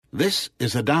This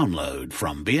is a download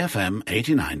from BFM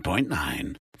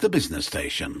 89.9, the business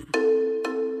station.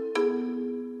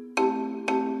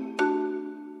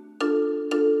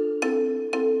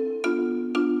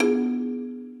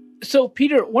 So,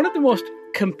 Peter, one of the most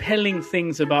compelling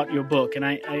things about your book, and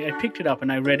I picked it up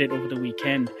and I read it over the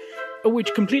weekend,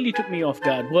 which completely took me off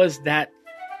guard, was that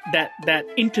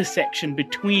intersection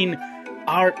between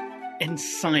art and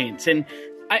science. And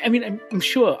I mean, I'm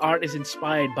sure art is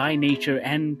inspired by nature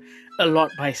and a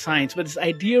lot by science, but this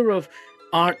idea of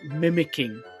art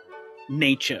mimicking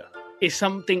nature is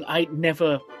something I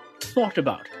never thought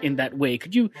about in that way.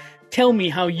 Could you tell me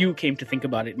how you came to think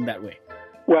about it in that way?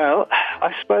 Well,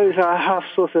 I suppose I have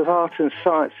sort of art and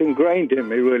science ingrained in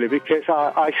me, really, because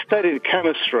I studied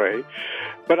chemistry,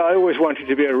 but I always wanted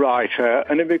to be a writer.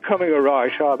 And in becoming a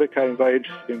writer, I became very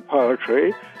interested in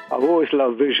poetry. I've always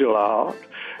loved visual art.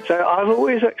 So I've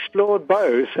always explored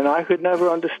both, and I could never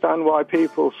understand why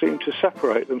people seem to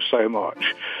separate them so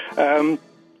much.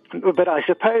 But I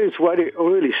suppose what it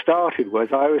really started was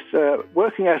I was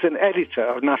working as an editor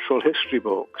of natural history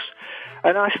books,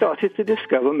 and I started to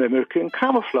discover mimicry and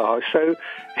camouflage. So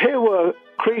here were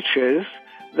creatures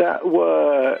that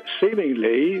were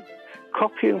seemingly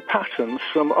copying patterns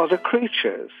from other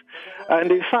creatures.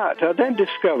 And in fact, I then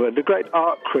discovered the great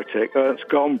art critic Ernst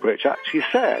Gombrich actually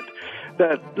said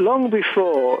that long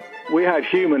before we had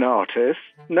human artists,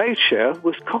 nature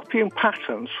was copying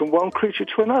patterns from one creature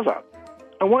to another.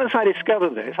 And once I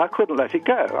discovered this, I couldn't let it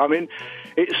go. I mean,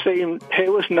 it seemed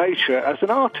here was nature as an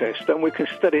artist, and we can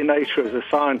study nature as a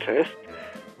scientist,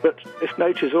 but if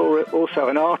nature's also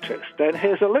an artist, then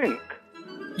here's a link.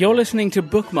 You're listening to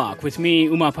Bookmark with me,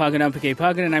 Uma Pagan,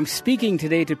 and I'm speaking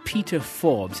today to Peter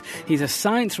Forbes. He's a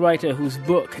science writer whose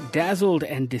book, Dazzled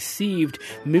and Deceived,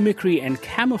 Mimicry and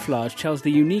Camouflage, tells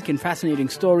the unique and fascinating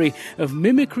story of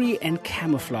mimicry and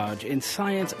camouflage in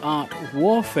science, art,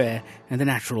 warfare, and the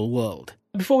natural world.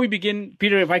 Before we begin,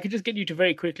 Peter, if I could just get you to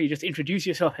very quickly just introduce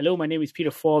yourself. Hello, my name is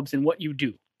Peter Forbes, and what you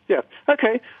do. Yeah,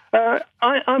 okay.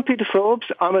 I'm Peter Forbes.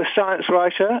 I'm a science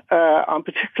writer. I'm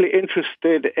particularly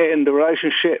interested in the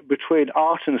relationship between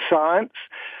art and science.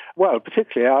 Well,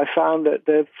 particularly I found that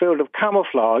the field of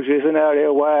camouflage is an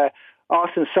area where art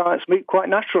and science meet quite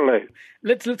naturally.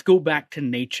 Let's go back to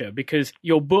nature, because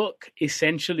your book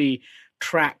essentially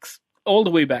tracks all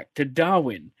the way back to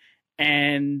Darwin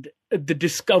and the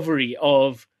discovery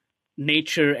of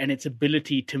nature and its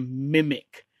ability to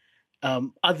mimic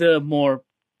other more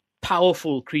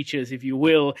powerful creatures, if you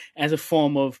will, as a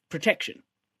form of protection.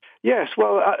 Yes,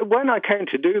 well, when I came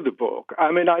to do the book,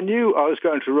 I mean, I knew I was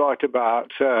going to write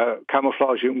about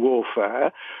camouflage in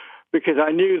warfare because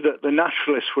I knew that the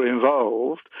naturalists were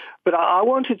involved, but I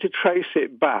wanted to trace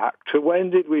it back to when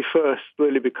did we first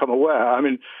really become aware. I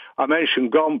mean, I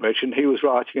mentioned Gombrich, and he was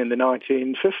writing in the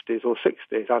 1950s or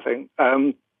 60s, I think.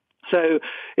 So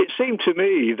it seemed to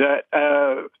me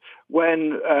that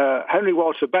when Henry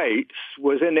Walter Bates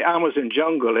was in the Amazon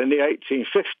jungle in the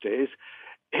 1850s,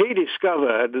 he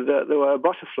discovered that there were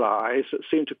butterflies that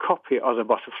seemed to copy other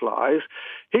butterflies.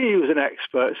 He was an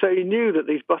expert, so he knew that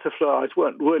these butterflies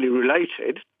weren't really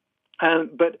related.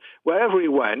 But wherever he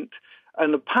went,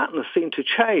 and the patterns seemed to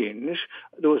change,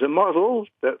 there was a model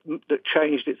that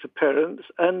changed its appearance,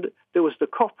 and there was the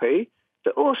copy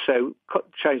that also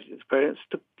changed its appearance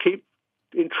to keep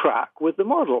in track with the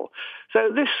model. So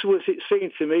this was, it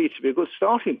seemed to me, to be a good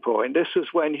starting point. This was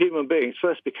when human beings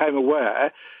first became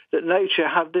aware that nature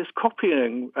had this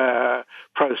copying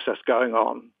process going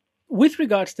on. With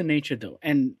regards to nature, though,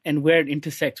 and where it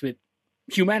intersects with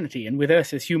humanity and with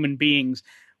us as human beings,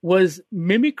 was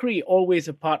mimicry always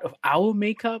a part of our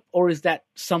makeup, or is that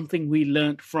something we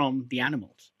learnt from the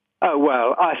animals? Oh,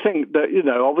 well, I think that,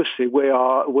 obviously we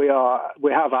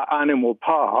have our animal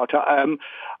part.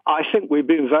 I think we've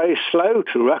been very slow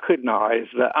to recognize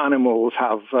that animals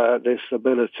have this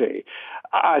ability.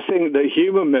 I think that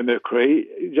human mimicry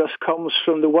just comes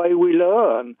from the way we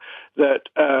learn, that,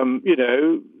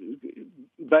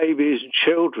 babies and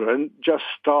children just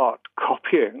start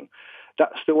copying.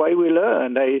 That's the way we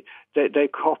learn. They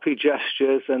copy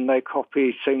gestures and they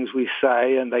copy things we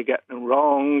say and they get them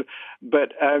wrong.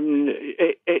 But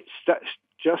that's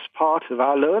just part of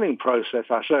our learning process,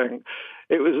 I think.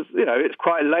 It was, it's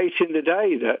quite late in the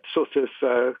day that sort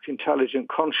of intelligent,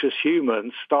 conscious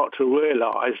humans start to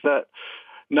realize that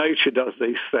nature does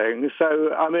these things.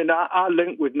 So, I mean, our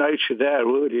link with nature there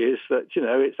really is that,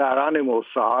 it's our animal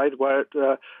side where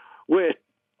we're,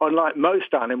 unlike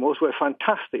most animals, we're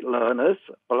fantastic learners.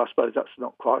 Well, I suppose that's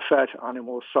not quite fair to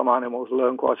animals. Some animals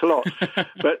learn quite a lot.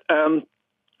 But,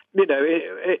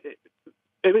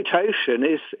 imitation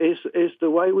is the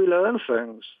way we learn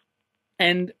things.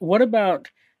 And what about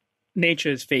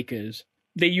nature's fakers?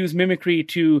 They use mimicry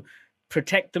to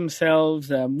protect themselves.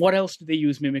 What else do they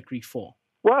use mimicry for?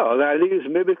 Well, they use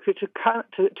mimicry to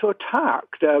attack.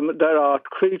 There are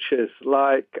creatures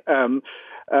like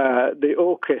the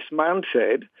orchis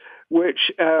mantid,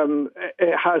 which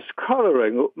it has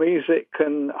colouring, which means it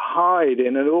can hide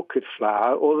in an orchid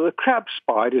flower, or the crab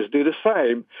spiders do the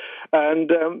same.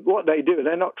 And what they do,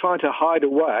 they're not trying to hide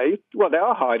away. Well, they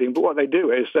are hiding, but what they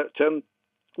do is that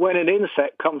when an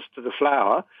insect comes to the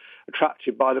flower,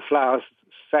 attracted by the flower's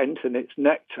scent and its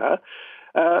nectar,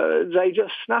 they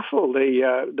just snaffle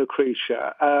the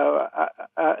creature.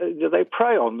 They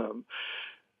prey on them.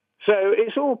 So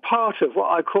it's all part of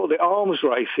what I call the arms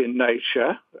race in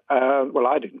nature. Well,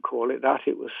 I didn't call it that.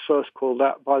 It was first called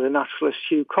that by the naturalist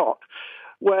Hugh Cott,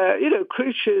 where,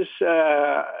 creatures,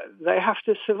 they have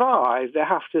to survive. They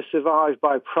have to survive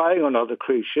by preying on other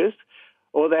creatures,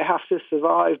 or they have to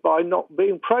survive by not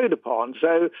being preyed upon.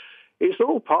 So it's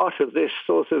all part of this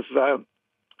sort of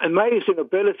amazing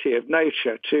ability of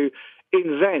nature to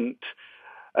invent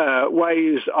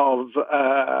ways of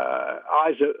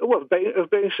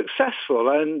being successful.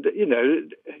 And,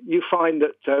 you find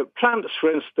that plants,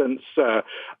 for instance,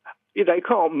 they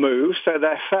can't move, so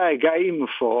they're fair game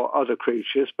for other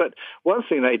creatures. But one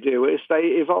thing they do is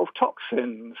they evolve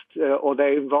toxins or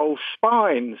they evolve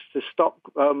spines to stop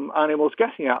animals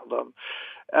getting at them.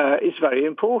 It's very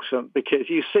important because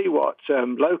you see what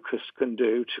locusts can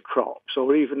do to crops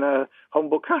or even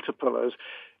humble caterpillars.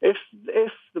 If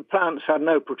the plants had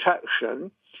no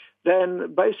protection,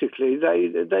 then basically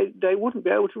they wouldn't be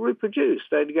able to reproduce.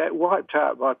 They'd get wiped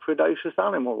out by predaceous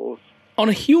animals. On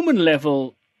a human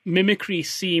level, mimicry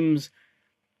seems,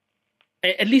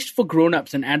 at least for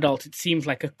grown-ups and adults, it seems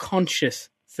like a conscious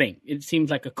thing. It seems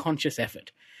like a conscious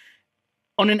effort.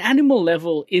 On an animal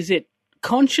level, is it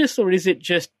conscious or is it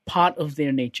just part of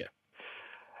their nature?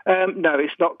 No,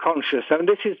 it's not conscious. And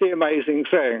this is the amazing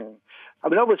thing. I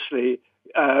mean, obviously,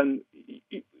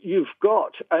 you've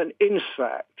got an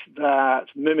insect that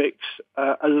mimics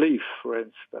a leaf, for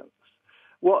instance.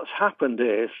 What's happened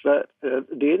is that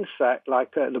the insect,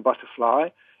 like the butterfly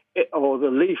or the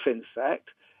leaf insect,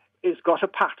 it's got a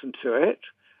pattern to it.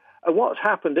 And what's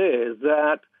happened is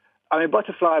that,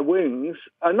 butterfly wings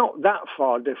are not that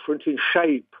far different in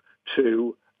shape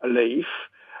to a leaf.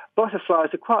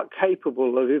 Butterflies are quite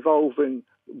capable of evolving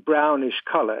brownish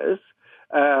colours,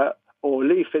 or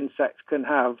leaf insects can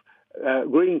have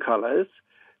green colours.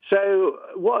 So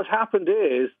what's happened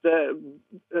is that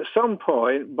at some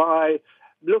point, by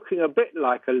looking a bit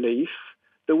like a leaf,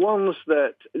 the ones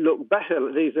that look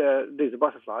better, these are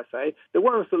butterflies, say, the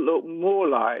ones that look more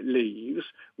like leaves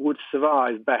would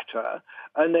survive better,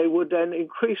 and they would then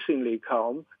increasingly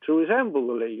come to resemble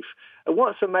the leaf. And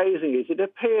what's amazing is it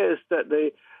appears that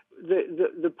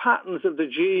the patterns of the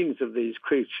genes of these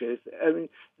creatures,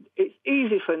 it's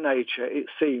easy for nature, it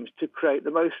seems, to create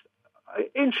the most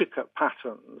intricate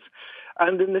patterns.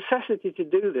 And the necessity to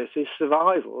do this is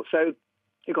survival. So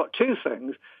you've got two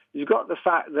things. You've got the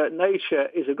fact that nature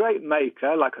is a great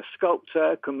maker, like a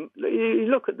sculptor. You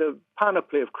look at the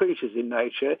panoply of creatures in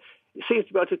nature, it seems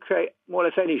to be able to create more or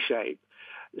less any shape.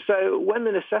 So when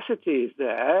the necessity is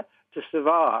there to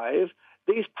survive,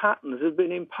 these patterns have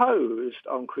been imposed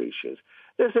on creatures.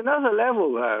 There's another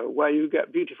level, though, where you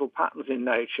get beautiful patterns in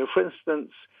nature. For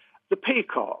instance, the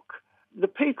peacock. The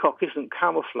peacock isn't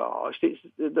camouflaged.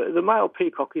 The male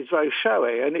peacock is very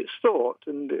showy, and it's thought,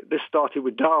 and this started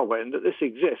with Darwin, that this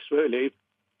exists, really,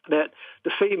 that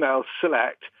the females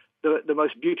select the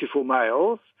most beautiful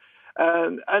males.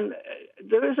 And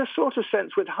there is a sort of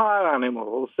sense with higher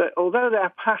animals that although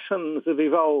their patterns have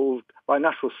evolved by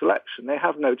natural selection, they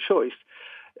have no choice.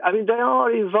 They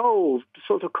are evolved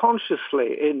sort of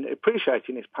consciously in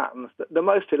appreciating these patterns. The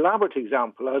most elaborate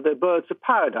example are the birds of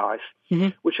paradise,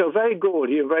 which are very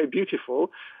gaudy and very beautiful,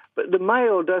 but the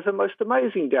male does a most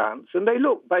amazing dance, and they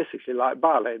look basically like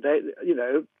ballet.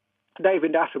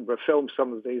 David Attenborough filmed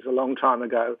some of these a long time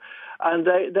ago, and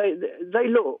they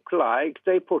look like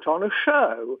they put on a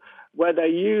show where they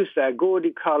use their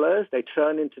gaudy colours, they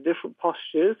turn into different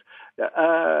postures.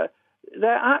 They're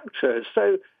actors.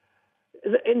 So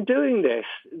in doing this,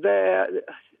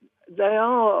 they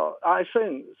are, I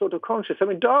think, sort of conscious.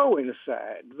 Darwin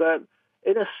said that,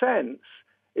 in a sense,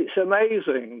 it's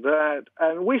amazing that,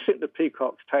 and we think the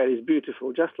peacock's tail is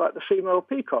beautiful, just like the female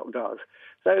peacock does.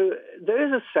 So there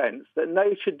is a sense that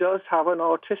nature does have an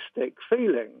artistic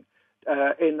feeling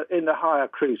in the higher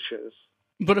creatures.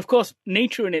 But of course,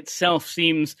 nature in itself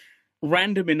seems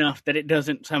random enough that it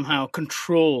doesn't somehow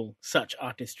control such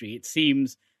artistry. It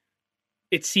seems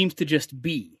to just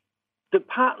be. the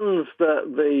patterns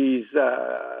that these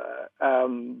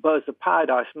birds of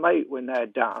paradise make when they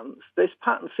dance, this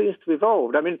pattern seems to have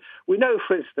evolved. I mean, we know,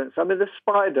 for instance, the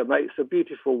spider makes a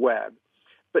beautiful web,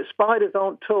 but spiders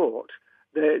aren't taught.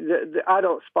 The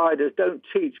adult spiders don't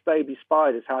teach baby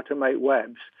spiders how to make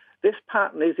webs. This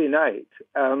pattern is innate.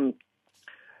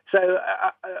 So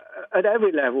at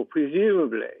every level,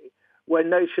 presumably, when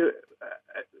nature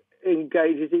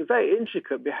engages in very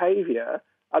intricate behaviour,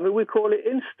 we call it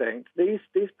instinct.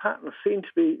 These patterns seem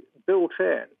to be built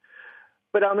in.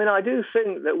 But I do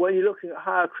think that when you're looking at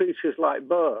higher creatures like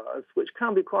birds, which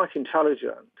can be quite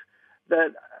intelligent,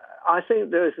 that I think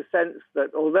there is a sense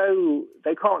that although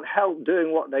they can't help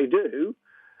doing what they do,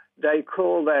 they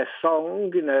call their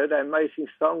song, their mating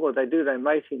song, or they do their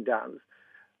mating dance.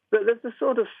 But there's a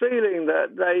sort of feeling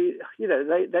that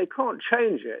they can't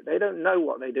change it. They don't know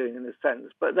what they're doing in a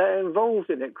sense, but they're involved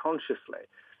in it consciously.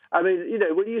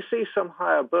 When you see some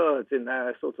higher birds in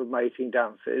their sort of mating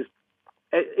dances,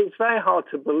 it's very hard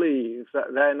to believe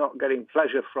that they're not getting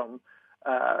pleasure from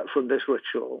this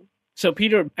ritual. So,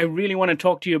 Peter, I really want to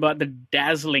talk to you about the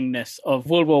dazzlingness of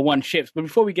World War I ships. But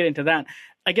before we get into that,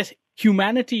 I guess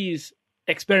humanity's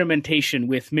experimentation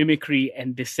with mimicry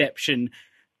and deception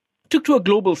took to a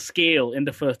global scale in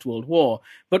the First World War.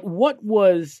 But what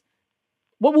were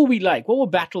we like? What were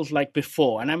battles like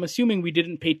before? And I'm assuming we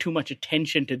didn't pay too much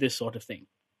attention to this sort of thing.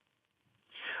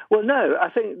 Well, no, I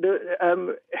think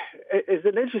it's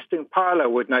an interesting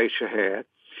parallel with nature here.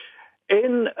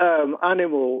 In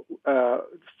animal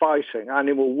fighting,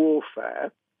 animal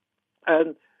warfare,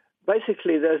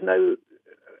 basically there's no...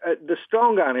 the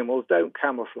strong animals don't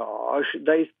camouflage.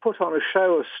 They put on a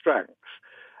show of strength.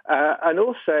 And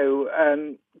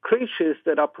also creatures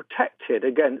that are protected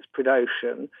against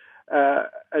predation,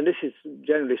 and this is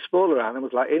generally smaller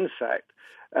animals like insects,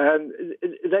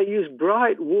 they use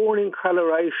bright warning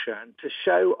coloration to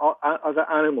show other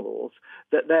animals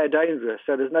that they're dangerous,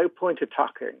 so there's no point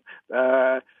attacking.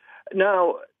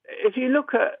 Now, if you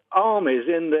look at armies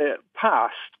in the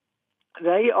past,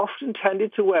 they often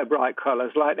tended to wear bright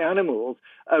colours like the animals.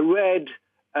 A red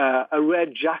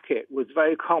jacket was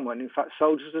very common. In fact,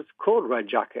 soldiers are called red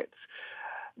jackets.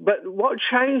 But what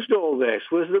changed all this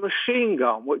was the machine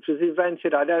gun, which was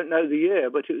invented, I don't know the year,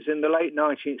 but it was in the late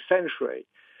 19th century.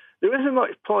 There isn't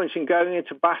much point in going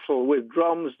into battle with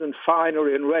drums and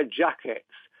finery and red jackets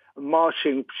and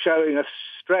marching, showing us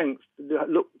strength.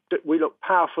 We look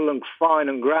powerful and fine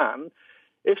and grand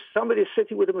if somebody's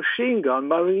sitting with a machine gun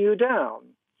mowing you down.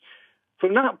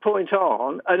 From that point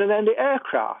on, and then the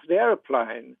aircraft, the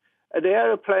aeroplane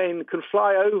can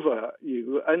fly over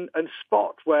you and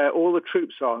spot where all the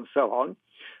troops are and so on.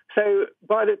 So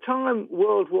by the time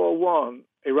World War I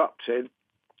erupted,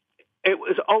 it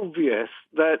was obvious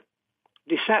that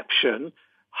deception,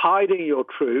 hiding your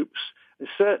troops, and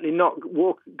certainly not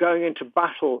going into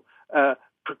battle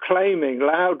proclaiming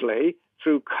loudly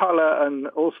through colour and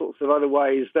all sorts of other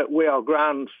ways that we are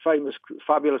grand, famous,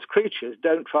 fabulous creatures,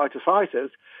 don't try to fight us,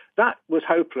 that was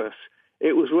hopeless.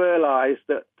 It was realised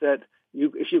that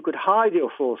if you could hide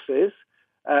your forces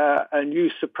and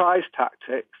use surprise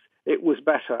tactics, it was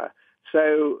better.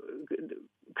 So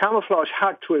camouflage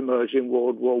had to emerge in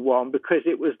World War I because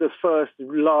it was the first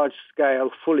large-scale,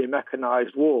 fully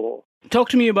mechanised war. Talk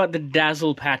to me about the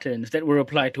dazzle patterns that were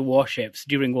applied to warships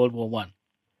during World War I.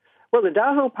 Well, the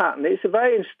dazzle pattern, it's a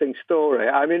very interesting story.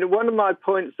 One of my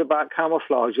points about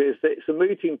camouflage is that it's a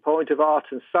meeting point of art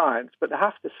and science, but I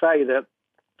have to say that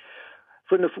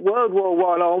from the World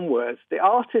War I onwards, the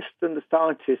artists and the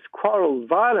scientists quarrelled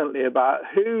violently about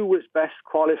who was best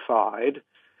qualified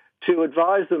to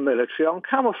advise the military on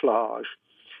camouflage.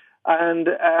 And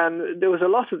there was a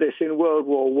lot of this in World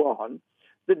War I.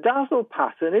 The dazzle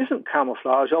pattern isn't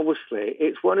camouflage, obviously.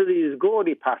 It's one of these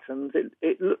gaudy patterns.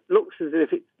 It looks as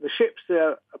if the ships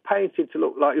are painted to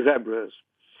look like zebras.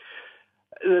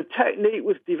 The technique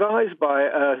was devised by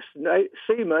a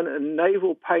seaman and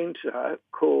naval painter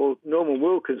called Norman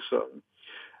Wilkinson.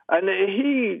 And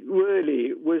he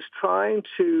really was trying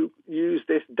to use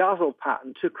this dazzle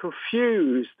pattern to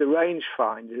confuse the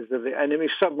rangefinders of the enemy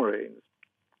submarines.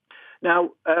 Now,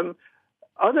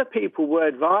 other people were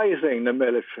advising the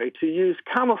military to use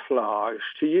camouflage,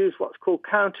 to use what's called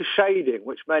counter-shading,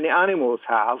 which many animals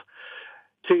have,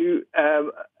 to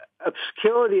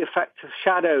obscure the effect of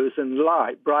shadows and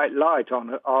light, bright light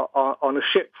on a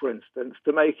ship, for instance,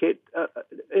 to make it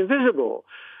invisible.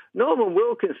 Norman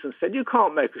Wilkinson said you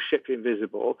can't make a ship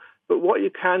invisible, but what you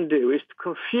can do is to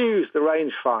confuse the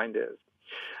rangefinders.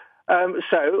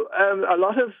 So a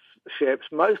lot of ships,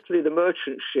 mostly the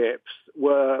merchant ships,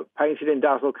 were painted in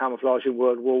dazzle camouflage in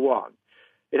World War I.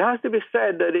 It has to be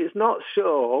said that it's not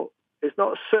sure It's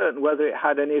not certain whether it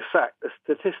had any effect. The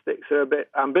statistics are a bit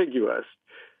ambiguous.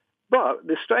 But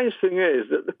the strange thing is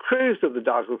that the crews of the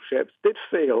Dazzled ships did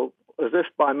feel as if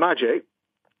by magic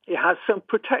it had some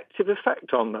protective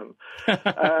effect on them.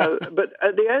 But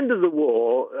at the end of the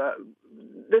war,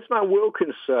 this man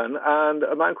Wilkinson and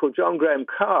a man called John Graham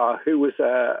Carr, who was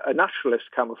a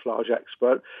naturalist camouflage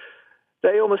expert,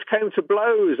 they almost came to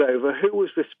blows over who was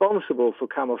responsible for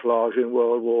camouflage in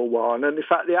World War I. And in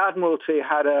fact, the Admiralty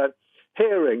had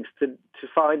hearings to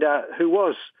find out who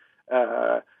was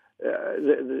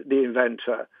the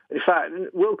inventor. In fact,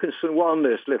 Wilkinson won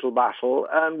this little battle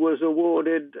and was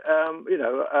awarded,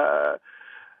 a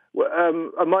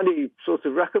money sort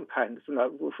of recompense,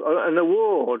 an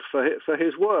award for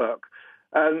his work.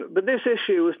 But this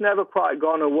issue has never quite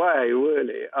gone away,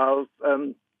 really. Of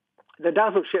the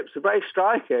Dazzled ships are very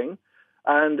striking,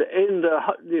 and in the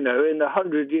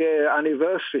 100-year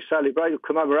anniversary celebration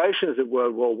commemorations of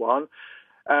World War One.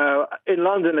 In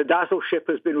London, a Dazzled ship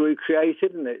has been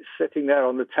recreated, and it's sitting there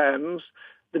on the Thames.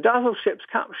 The Dazzled ships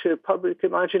captured public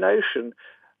imagination.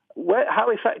 How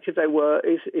effective they were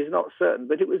is not certain,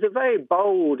 but it was a very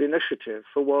bold initiative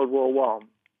for World War One.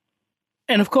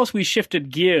 And of course, we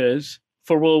shifted gears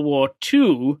for World War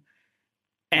II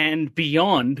and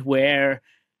beyond, where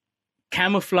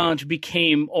camouflage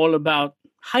became all about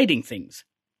hiding things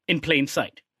in plain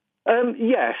sight.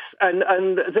 Yes,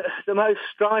 and the most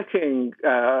striking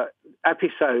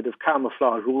episode of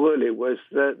camouflage really was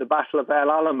the Battle of El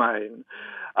Alamein.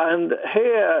 And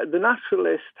here the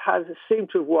naturalist seemed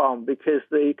to have won because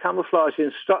the camouflage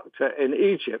instructor in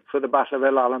Egypt for the Battle of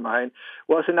El Alamein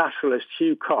was a naturalist,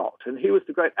 Hugh Cott, and he was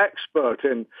the great expert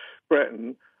in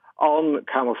Britain on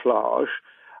camouflage.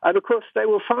 And of course they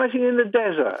were fighting in the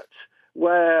desert,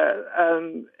 where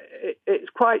it's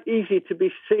quite easy to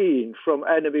be seen from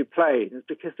enemy planes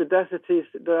because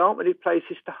there aren't many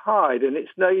places to hide, and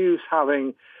it's no use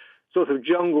having sort of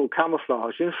jungle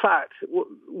camouflage. In fact,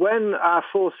 when our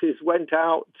forces went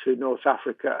out to North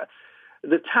Africa,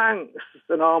 the tanks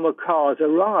and armoured cars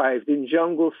arrived in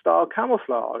jungle-style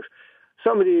camouflage.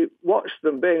 Somebody watched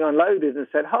them being unloaded and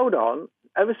said, hold on,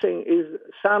 everything is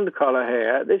sand colour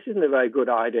here. This isn't a very good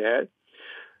idea.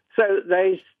 So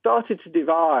they started to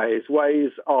devise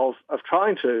ways of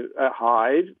trying to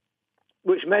hide,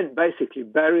 which meant basically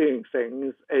burying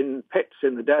things in pits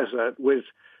in the desert with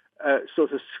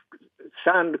sort of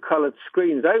sand-coloured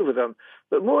screens over them.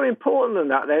 But more important than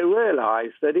that, they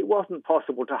realised that it wasn't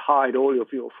possible to hide all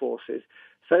of your forces.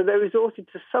 So they resorted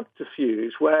to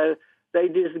subterfuge where they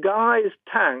disguised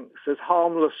tanks as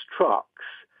harmless trucks.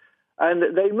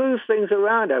 And they moved things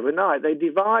around overnight. They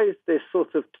devised this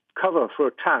sort of cover for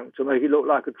a tank to make it look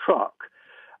like a truck.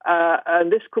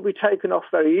 And this could be taken off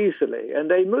very easily. And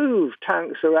they moved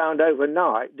tanks around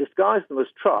overnight, disguised them as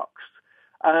trucks.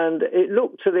 And it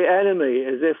looked to the enemy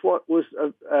as if what was...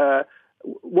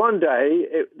 one day,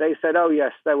 they said, oh,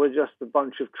 yes, there were just a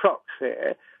bunch of trucks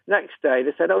here. Next day,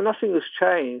 they said, oh, nothing has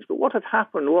changed. But what had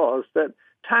happened was that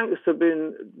tanks had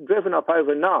been driven up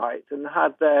overnight and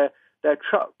had their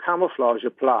truck camouflage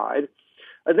applied.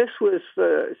 And this was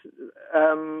for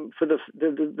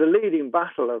the leading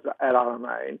battle of El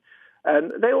Alamein.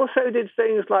 And they also did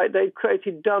things like they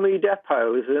created dummy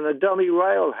depots and a dummy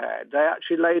railhead. They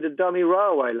actually laid a dummy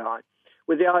railway line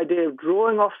with the idea of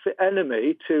drawing off the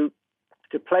enemy to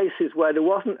places where there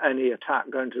wasn't any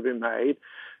attack going to be made.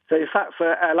 So in fact,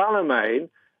 for El Alamein,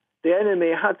 the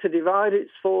enemy had to divide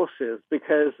its forces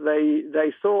because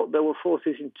they thought there were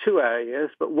forces in two areas,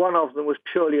 but one of them was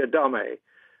purely a dummy.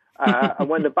 And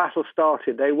when the battle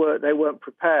started, they weren't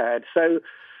prepared. So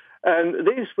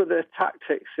these were the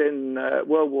tactics in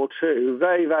World War II,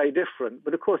 very, very different.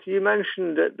 But of course, you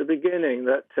mentioned at the beginning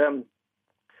that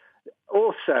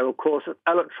also, of course,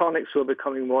 electronics were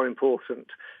becoming more important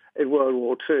in World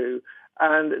War II.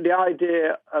 And the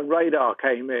idea of radar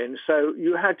came in. So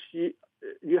you had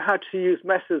to use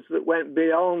methods that went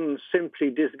beyond simply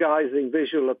disguising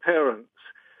visual appearance.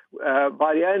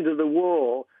 By the end of the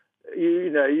war,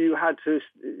 you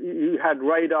had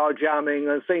radar jamming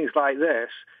and things like this.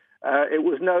 It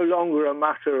was no longer a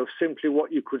matter of simply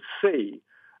what you could see.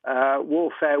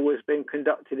 Warfare was being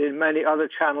conducted in many other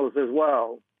channels as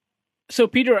well. So,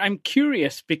 Peter, I'm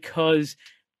curious because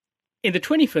in the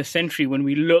 21st century, when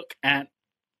we look at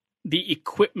the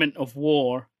equipment of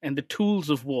war and the tools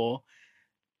of war,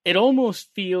 it almost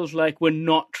feels like we're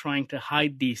not trying to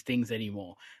hide these things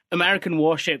anymore. American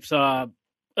warships are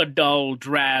a dull,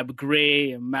 drab,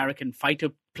 gray. American fighter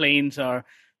planes are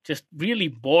just really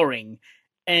boring.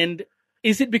 And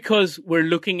is it because we're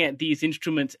looking at these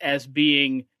instruments as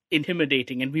being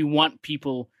intimidating and we want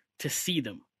people to see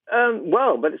them?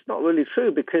 Well, but it's not really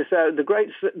true because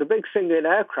the big thing in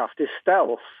aircraft is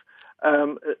stealth.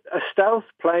 A stealth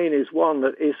plane is one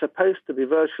that is supposed to be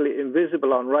virtually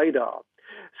invisible on radar.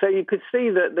 So you could see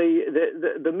that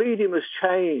the medium has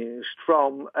changed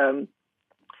from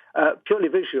purely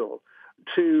visual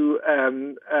to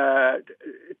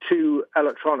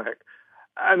electronic.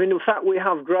 I mean, in fact, we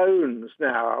have drones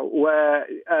now where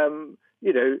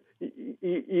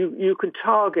you can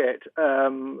target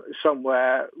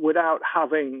somewhere without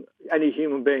having any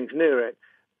human beings near it.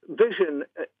 Vision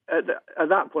at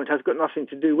that point has got nothing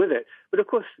to do with it. But of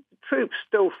course, troops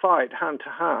still fight hand to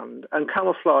hand, and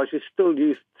camouflage is still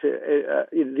used to.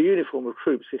 The uniform of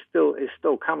troops is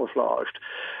still camouflaged.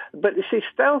 But you see,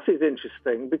 stealth is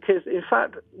interesting because, in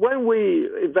fact, when we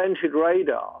invented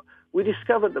radar, we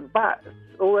discovered that bats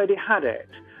already had it.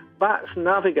 Bats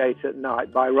navigate at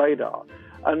night by radar,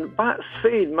 and bats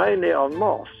feed mainly on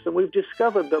moths, and we've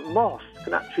discovered that moths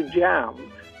can actually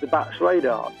jam the bat's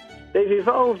radar. They've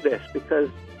evolved this because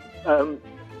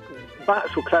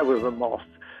bats were cleverer than moths,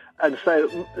 and so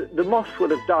the moths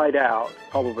would have died out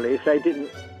probably if they didn't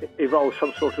evolve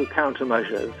some sort of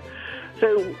countermeasures.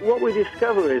 So what we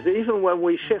discover is that even when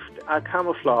we shift our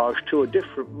camouflage to a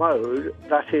different mode,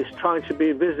 that is trying to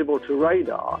be visible to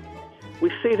radar, we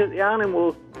see that the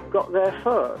animals got there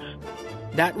first.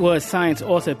 That was science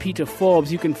author Peter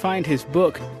Forbes. You can find his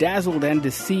book, Dazzled and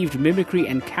Deceived, Mimicry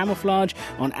and Camouflage,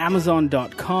 on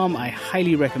Amazon.com. I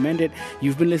highly recommend it.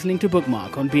 You've been listening to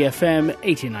Bookmark on BFM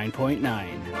 89.9.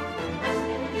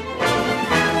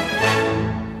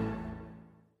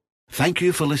 Thank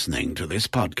you for listening to this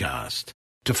podcast.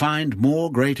 To find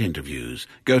more great interviews,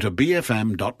 go to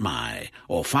bfm.my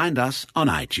or find us on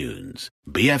iTunes.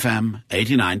 BFM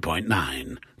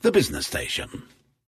 89.9, the business station.